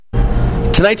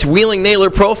Tonight's Wheeling Naylor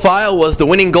profile was the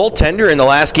winning goaltender in the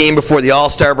last game before the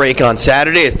All-Star break on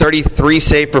Saturday, a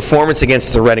 33-save performance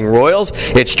against the Reading Royals.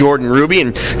 It's Jordan Ruby.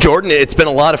 And Jordan, it's been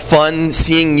a lot of fun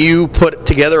seeing you put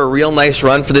together a real nice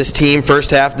run for this team.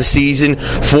 First half of the season,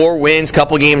 4 wins,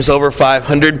 couple games over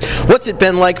 500. What's it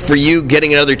been like for you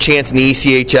getting another chance in the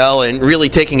ECHL and really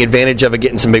taking advantage of it,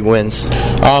 getting some big wins?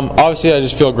 Obviously, I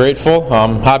just feel grateful.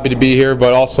 I'm happy to be here,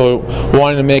 but also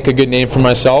wanting to make a good name for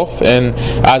myself. And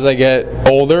as I get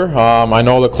older, I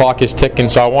know the clock is ticking,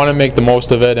 so I want to make the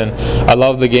most of it. And I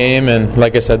love the game, and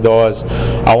like I said, though,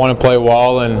 I want to play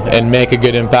well and make a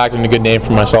good impact and a good name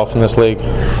for myself in this league.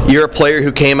 You're a player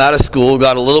who came out of school,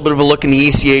 got a little bit of a look in the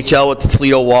ECHL with the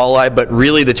Toledo Walleye, but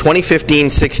really the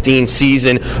 2015-16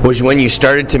 season was when you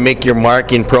started to make your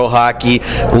mark in pro hockey.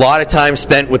 A lot of time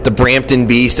spent with the Brampton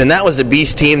Beast, and that was a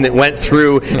Beast team that went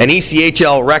through an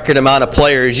ECHL record amount of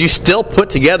players. You still put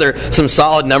together some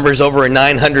solid numbers, over a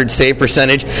 900 save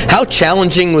percentage. How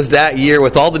challenging was that year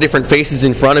with all the different faces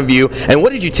in front of you, and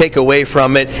what did you take away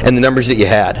from it and the numbers that you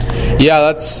had? Yeah,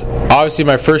 that's obviously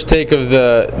my first take of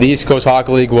the East Coast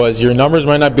Hockey League was your numbers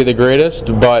might not be the greatest,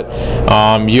 but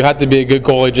you have to be a good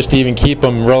goalie just to even keep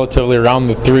them relatively around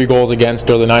the 3 goals against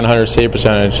or the 900 save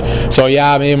percentage. So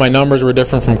yeah, I mean, my numbers were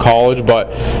different from college, but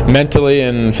mentally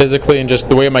and physically and just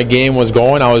the way my game was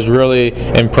going, I was really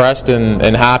impressed and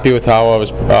happy with how I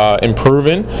was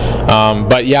improving.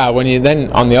 But yeah, when you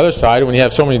then on the other side, when you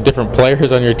have so many different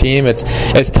players on your team,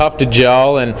 it's tough to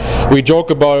gel. And we joke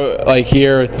about like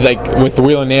here, like with the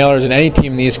Wheeling Nailers and any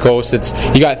team in the East Coast, it's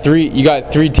you got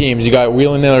three teams. You got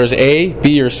Wheeling Nailers A,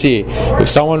 B, or C. If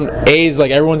someone A is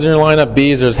like everyone's in your lineup,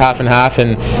 B is there's half and half,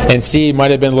 and C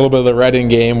might have been a little bit of the Reading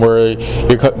game where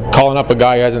you're calling up a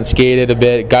guy who hasn't skated a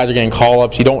bit. Guys are getting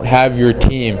call-ups. You don't have your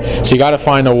team, so you got to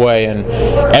find a way. And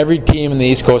every team in the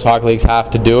East Coast Hockey Leagues have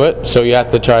to do it, so you have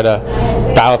to try to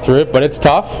battle through it. But it's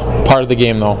tough. Part of the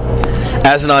game, though.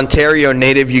 As an Ontario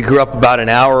native, you grew up about an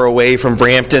hour away from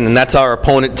Brampton, and that's our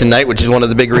opponent tonight, which is one of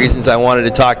the big reasons I wanted to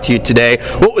talk to you today.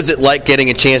 What was it like getting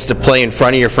a chance to play in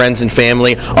front of your friends and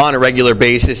family on a regular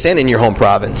basis and in your home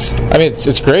province? I mean,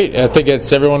 it's great. I think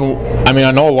it's everyone. I mean,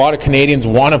 I know a lot of Canadians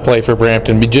want to play for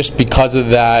Brampton just because of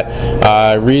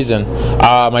that reason.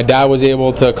 My dad was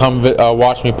able to come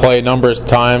watch me play a number of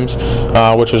times,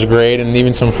 which was great, and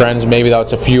even some friends, maybe that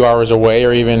was a few hours away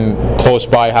or even close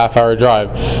by, half-hour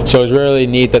drive. So it was really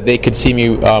neat that they could see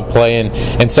me play,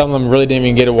 and some of them really didn't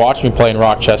even get to watch me play in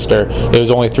Rochester. It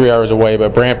was only 3 hours away,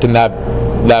 but Brampton that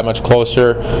much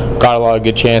closer, got a lot of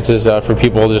good chances for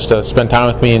people just to spend time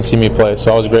with me and see me play,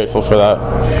 so I was grateful for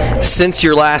that. Since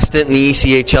your last stint in the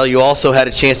ECHL, you also had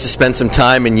a chance to spend some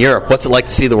time in Europe. What's it like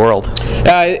to see the world?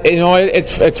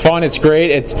 It's fun, it's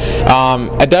great.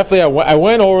 I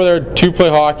went over there to play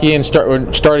hockey and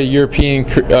start a European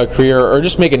career or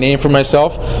just make a name for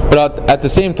myself, but at the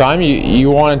same time you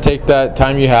want to take that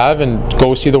time you have and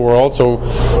go see the world. So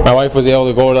my wife was able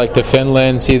to go to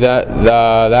Finland, see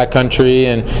that country,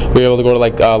 and we were able to go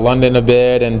to London a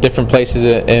bit and different places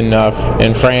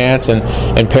in France and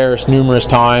in Paris numerous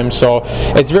times. So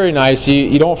it's very nice.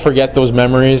 You don't forget those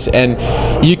memories, and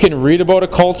you can read about a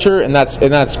culture, and that's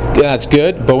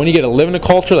good. But when you get to live in a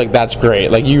culture, that's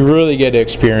great. You really get to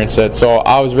experience it. So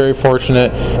I was very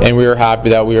fortunate, and we were happy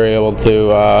that we were able to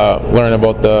learn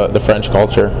about the French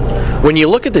culture. When you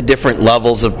look at the different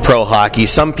levels of pro hockey,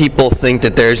 some people think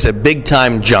that there's a big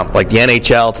time jump, like the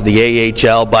NHL to the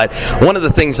AHL, but one of the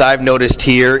things I've noticed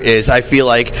here is I feel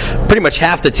like pretty much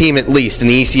half the team, at least in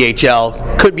the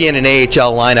ECHL, could be in an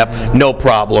AHL lineup, no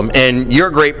problem. And you're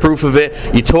great proof of it.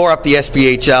 You tore up the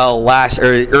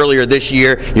SPHL earlier this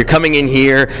year. You're coming in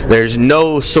here. There's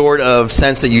no sort of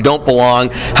sense that you don't belong.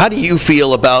 How do you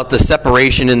feel about the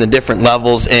separation in the different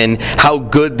levels and how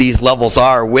good these levels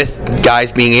are with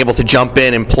guys being able to jump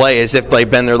in and play as if they've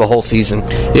been there the whole season?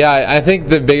 Yeah, I think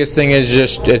the biggest thing is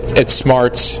just it's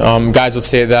smarts. Guys would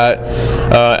say that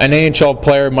an AHL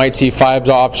player might see 5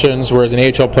 options, whereas an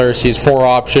AHL player sees 4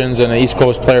 options, and an East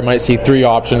Coast player might see 3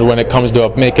 options when it comes to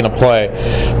making a play.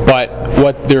 But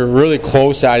what they're really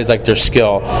close at is their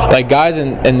skill. Guys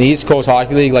in the East Coast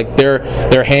Hockey League,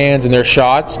 their hands and their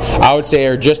shots, I would say,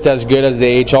 are just as good as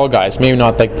the AHL guys. Maybe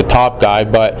not the top guy,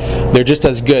 but they're just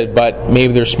as good. But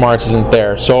maybe their smarts isn't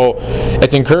there. So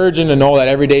it's encouraging to know that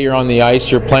every day you're on the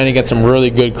ice, you're playing against some really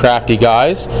good, crafty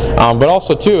guys. But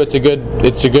also too, it's a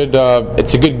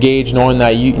good gauge knowing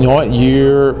that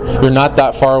you're not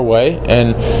that far away.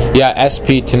 And yeah,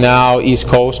 SP to now East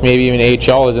Coast, maybe even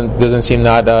AHL doesn't seem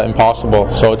that impossible.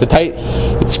 possible. So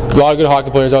it's a lot of good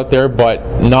hockey players out there,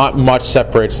 but not much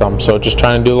separates them. So just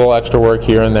trying to do a little extra work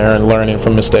here and there and learning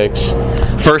from mistakes.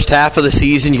 First half of the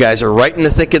season, you guys are right in the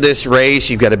thick of this race.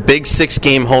 You've got a big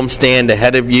 6-game homestand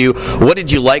ahead of you. What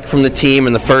did you like from the team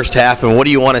in the first half, and what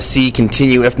do you want to see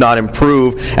continue, if not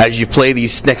improve, as you play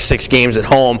these next 6 games at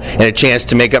home and a chance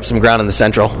to make up some ground in the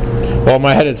Central? Well, in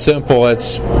my head, it's simple.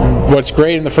 What's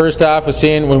great in the first half is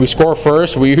seeing when we score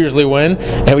first, we usually win,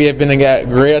 and we have been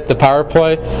great at the power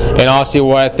play. And honestly,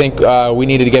 what I think we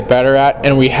needed to get better at,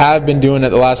 and we have been doing it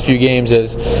the last few games,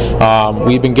 is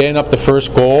we've been getting up the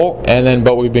first goal,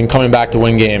 but we've been coming back to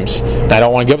win games. And I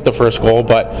don't want to give up the first goal,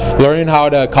 but learning how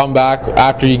to come back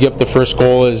after you give up the first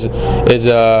goal is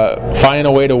finding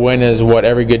a way to win is what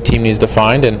every good team needs to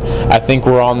find. And I think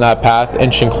we're on that path,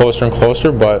 inching closer and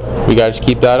closer, but we got to just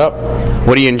keep that up.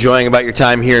 What are you enjoying about your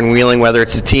time here in Wheeling, whether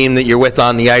it's the team that you're with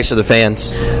on the ice or the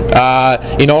fans?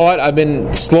 You know what? I've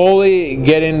been slowly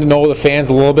getting to know the fans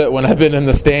a little bit when I've been in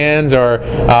the stands, or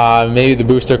maybe the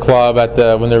Booster Club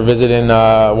when they're visiting,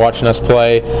 watching us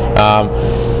play.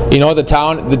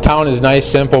 The town is nice,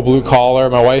 simple, blue collar.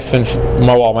 My wife and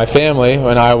my family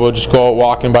and I will just go out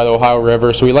walking by the Ohio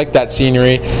River, so we like that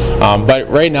scenery. But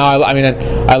right now,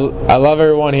 I love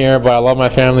everyone here, but I love my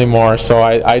family more. So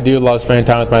I do love spending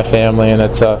time with my family, and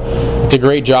it's a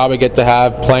great job I get to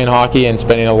have, playing hockey and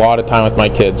spending a lot of time with my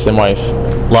kids and wife.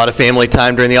 A lot of family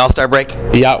time during the All-Star break?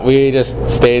 Yeah, we just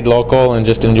stayed local and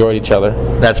just enjoyed each other.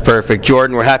 That's perfect.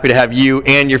 Jordan, we're happy to have you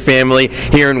and your family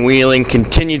here in Wheeling.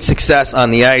 Continued success on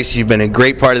the ice. You've been a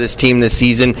great part of this team this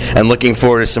season, and looking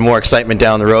forward to some more excitement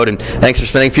down the road. And thanks for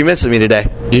spending a few minutes with me today.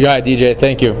 You got it, DJ.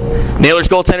 Thank you. Nailers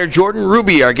goaltender Jordan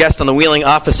Ruby, our guest on the Wheeling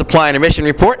Office Supply Intermission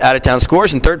Report. Out-of-town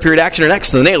scores and third period action are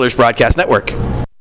next to the Nailers Broadcast Network.